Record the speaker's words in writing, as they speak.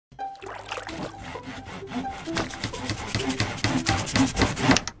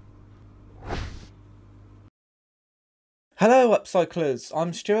Hello upcyclers,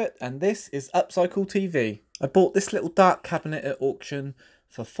 I'm Stuart and this is Upcycle TV. I bought this little dark cabinet at auction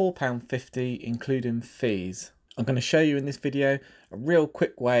for £4.50 including fees. I'm going to show you in this video a real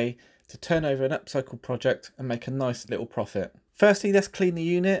quick way to turn over an upcycle project and make a nice little profit. Firstly, let's clean the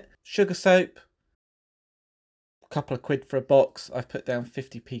unit. Sugar soap, a couple of quid for a box. I've put down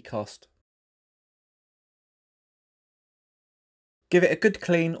 50p cost. Give it a good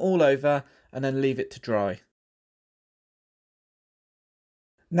clean all over and then leave it to dry.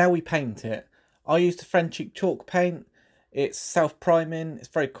 Now we paint it. I used a French chalk paint. It's self-priming, it's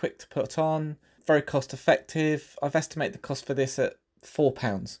very quick to put on, very cost effective. I've estimated the cost for this at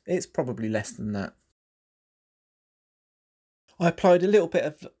 £4. It's probably less than that. I applied a little bit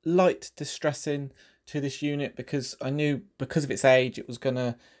of light distressing to this unit because I knew because of its age it was going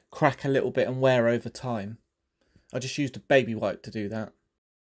to crack a little bit and wear over time. I just used a baby wipe to do that.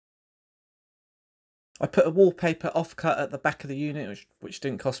 I put a wallpaper offcut at the back of the unit which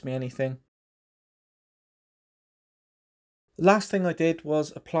didn't cost me anything. The last thing I did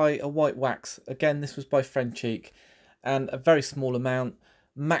was apply a white wax. Again, this was by French and a very small amount.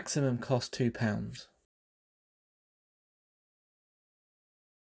 Maximum cost £2.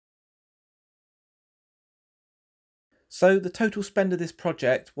 So the total spend of this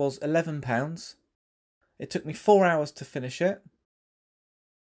project was £11. It took me 4 hours to finish it.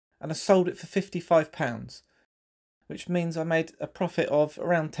 And I sold it for £55, which means I made a profit of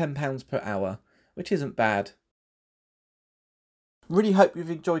around £10 per hour, which isn't bad. Really hope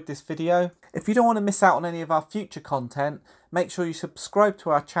you've enjoyed this video. If you don't want to miss out on any of our future content, make sure you subscribe to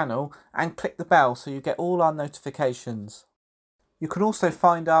our channel and click the bell so you get all our notifications. You can also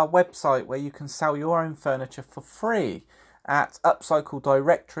find our website where you can sell your own furniture for free at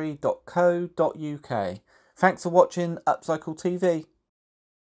upcycledirectory.co.uk. Thanks for watching Upcycle TV.